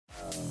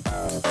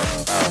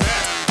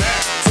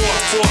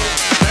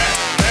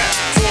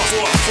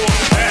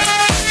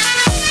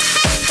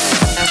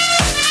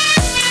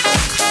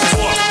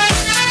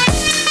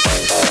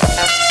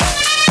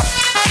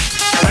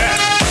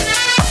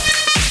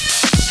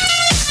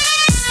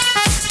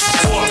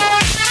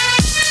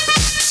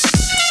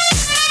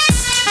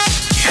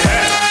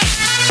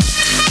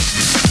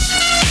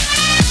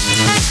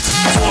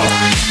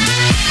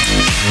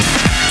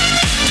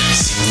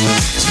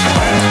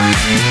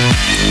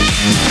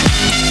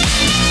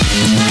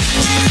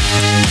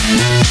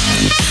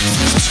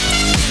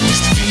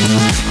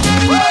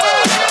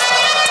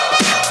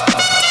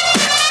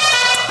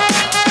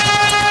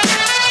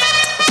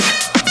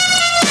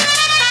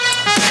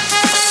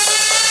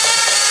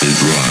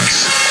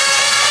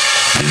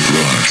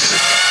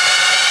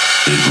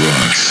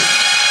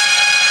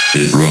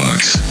It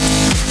rocks.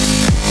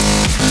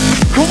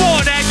 Come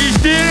on, Aggie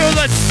Theater,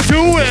 let's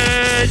do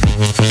it.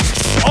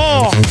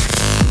 Oh.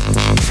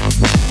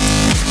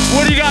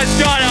 What do you guys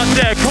got out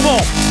there? Come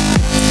on.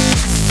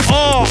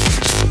 Oh.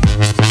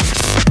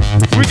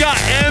 We got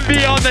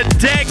Envy on the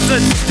deck.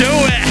 Let's do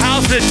it.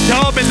 House of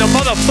DuB in the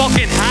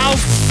motherfucking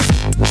house.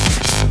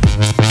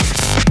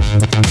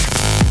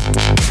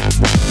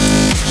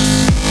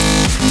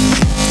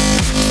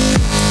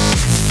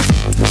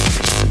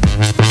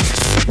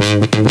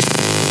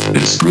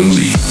 It's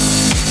groovy.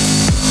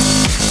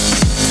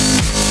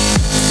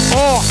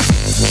 Oh.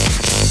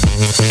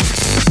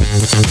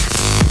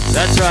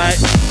 That's right.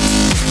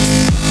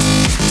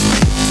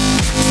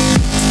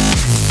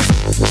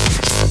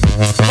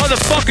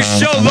 Motherfucking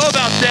show love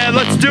out there.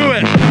 Let's do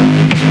it.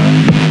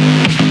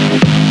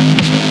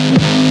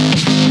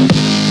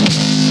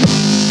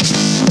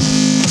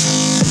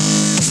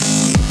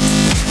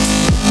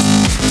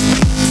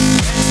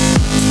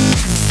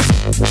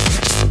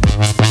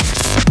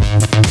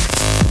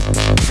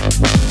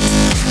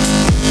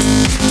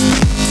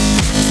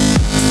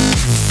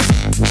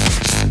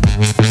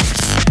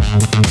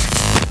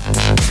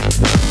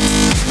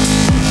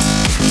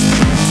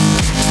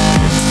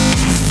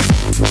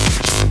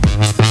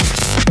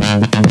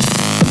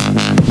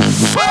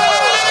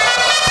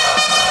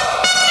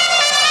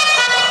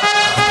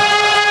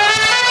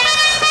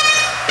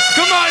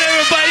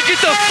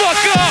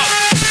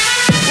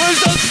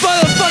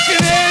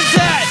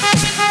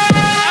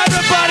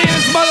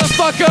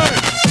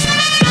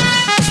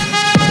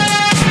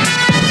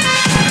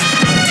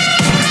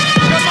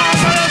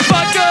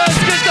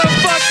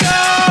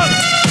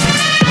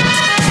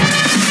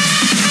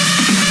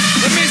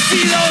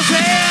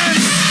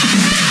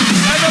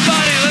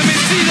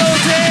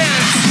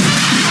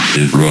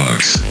 It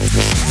rocks.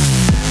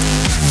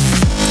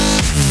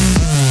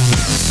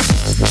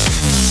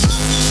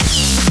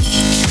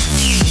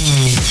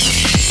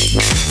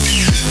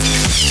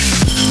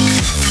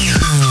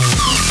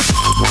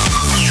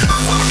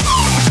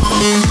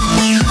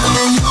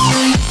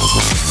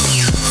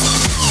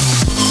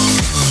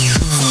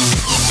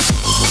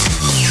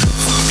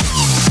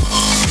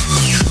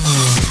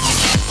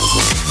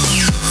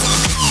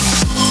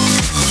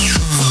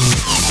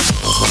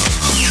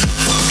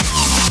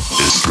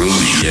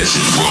 Yes,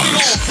 it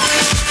rocks.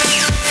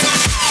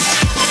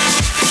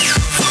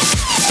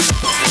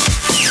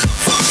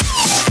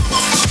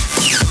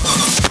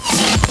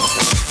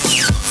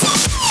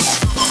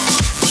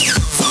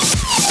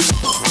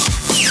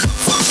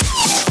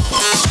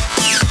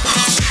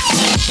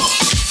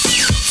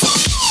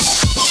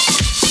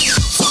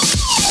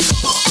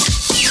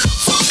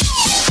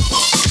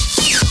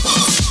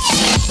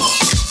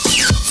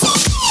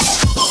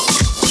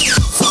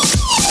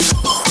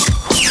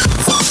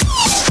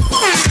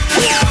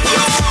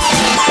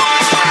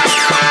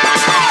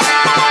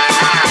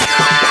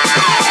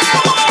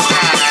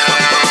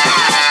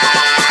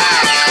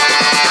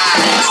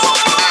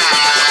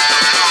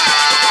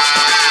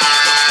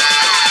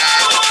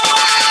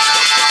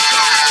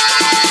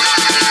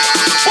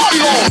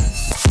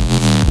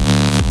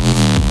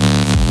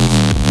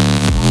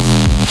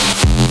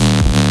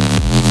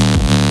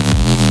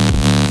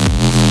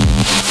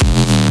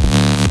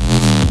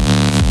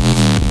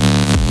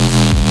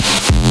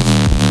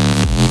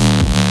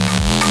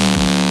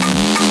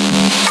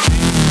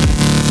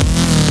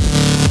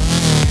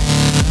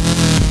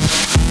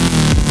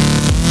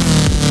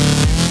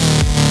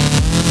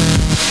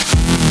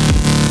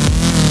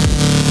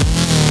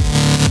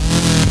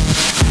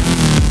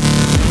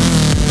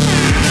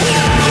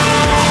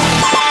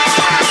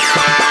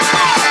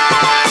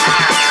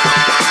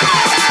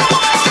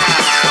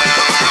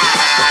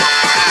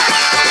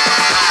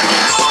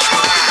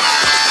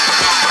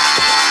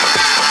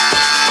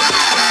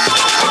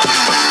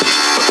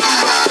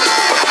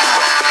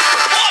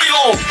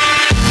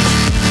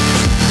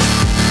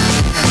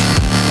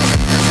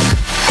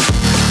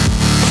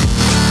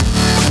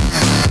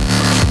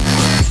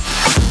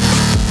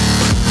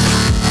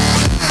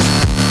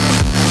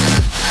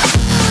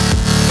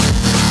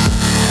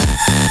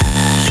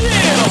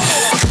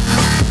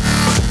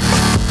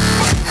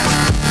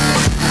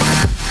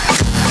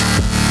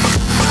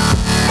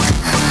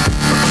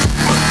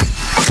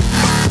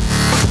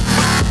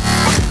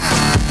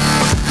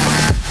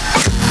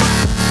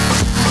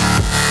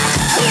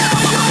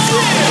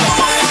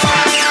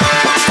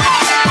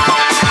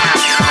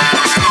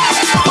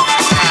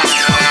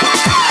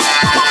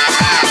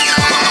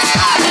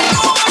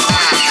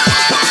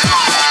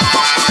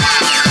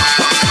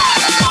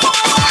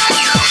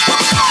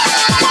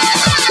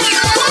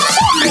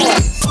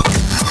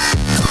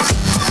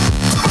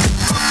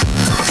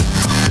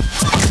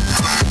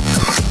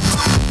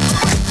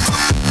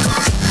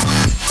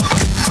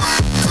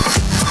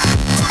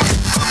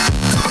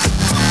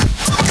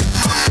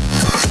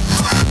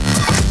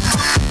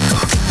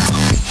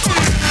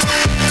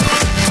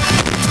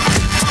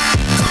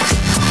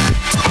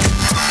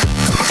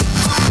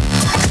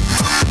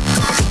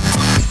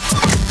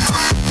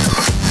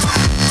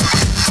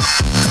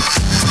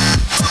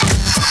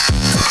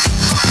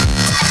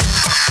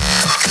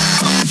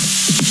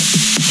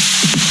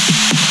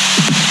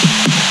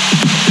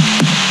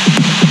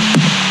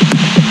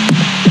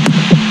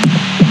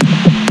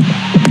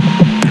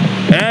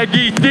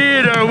 Aggie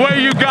Theater, where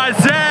you guys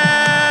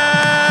at?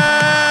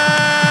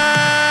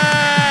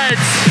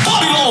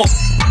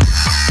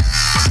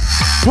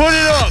 Put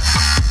it up.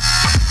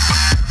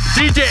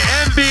 DJ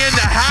Envy in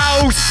the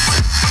house.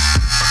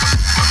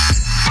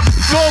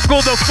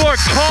 Local to Fort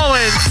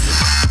Collins.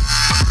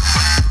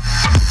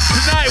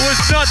 Tonight was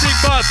nothing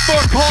but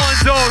Fort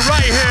Collins zone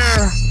right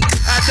here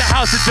at the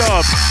House of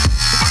DuB.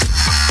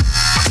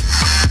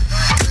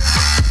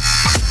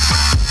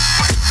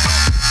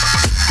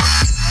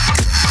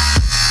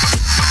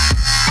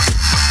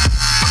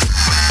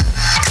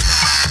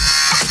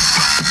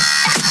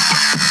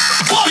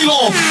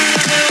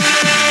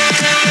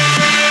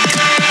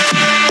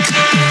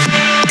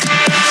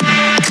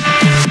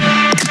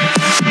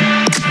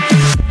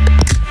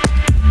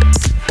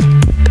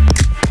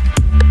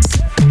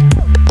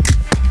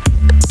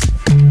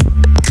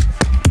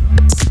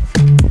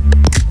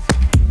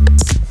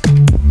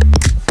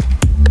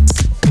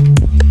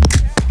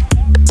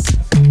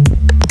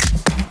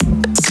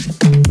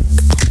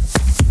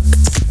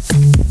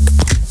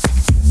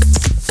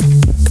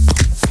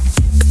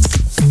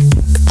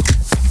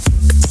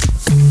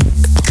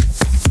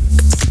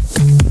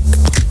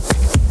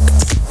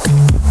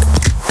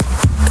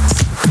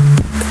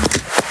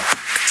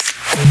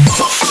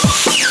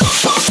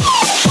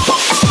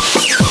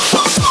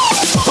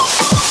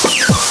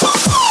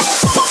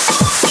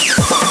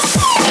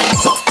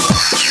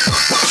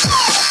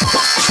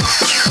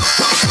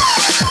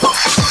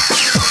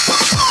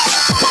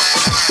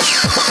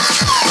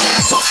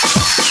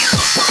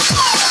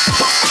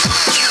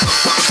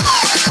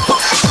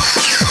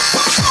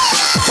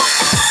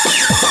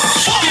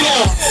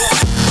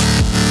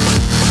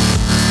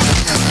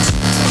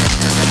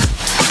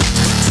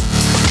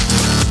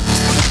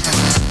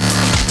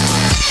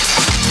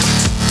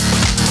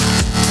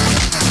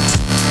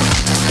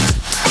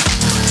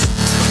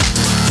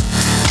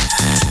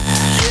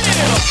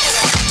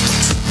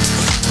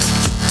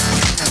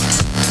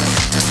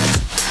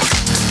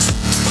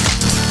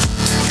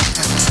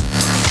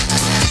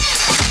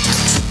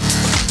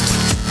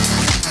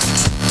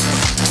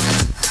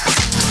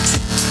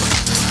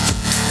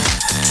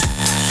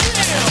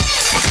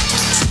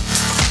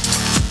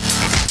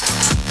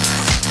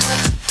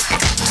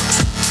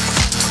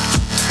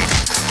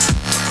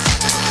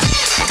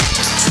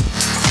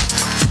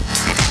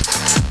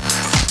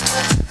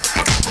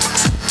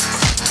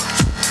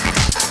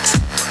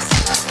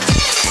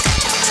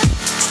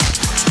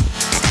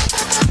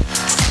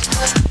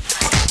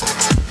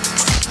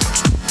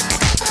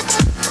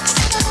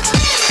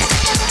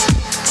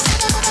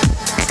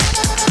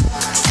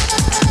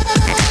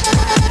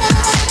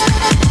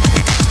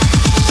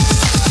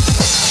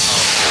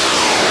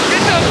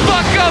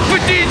 For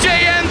DJ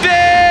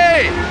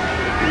Envy!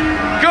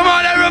 Come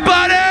on,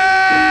 everybody!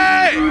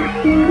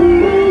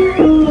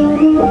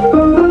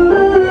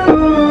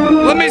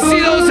 Let me see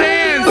those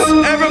hands,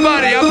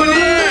 everybody, up in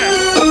the air.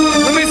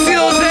 Let me see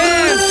those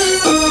hands.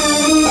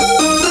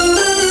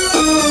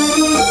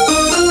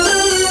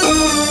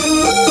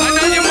 I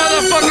know you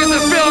motherfuckers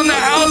are feeling the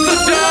House of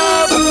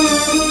DuB.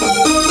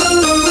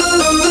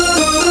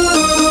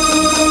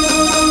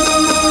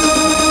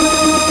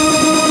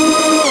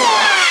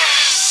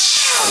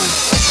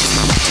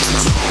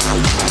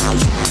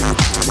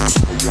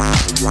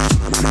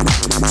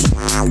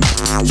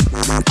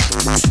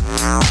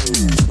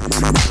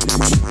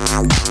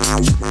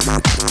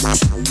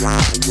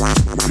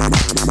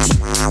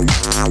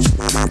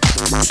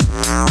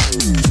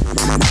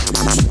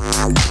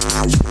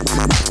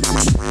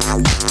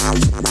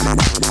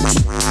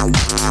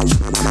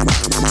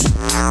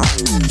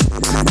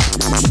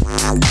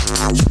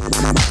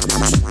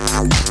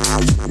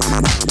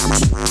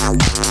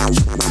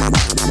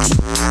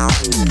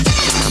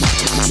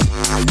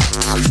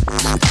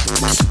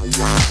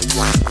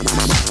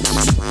 Wow.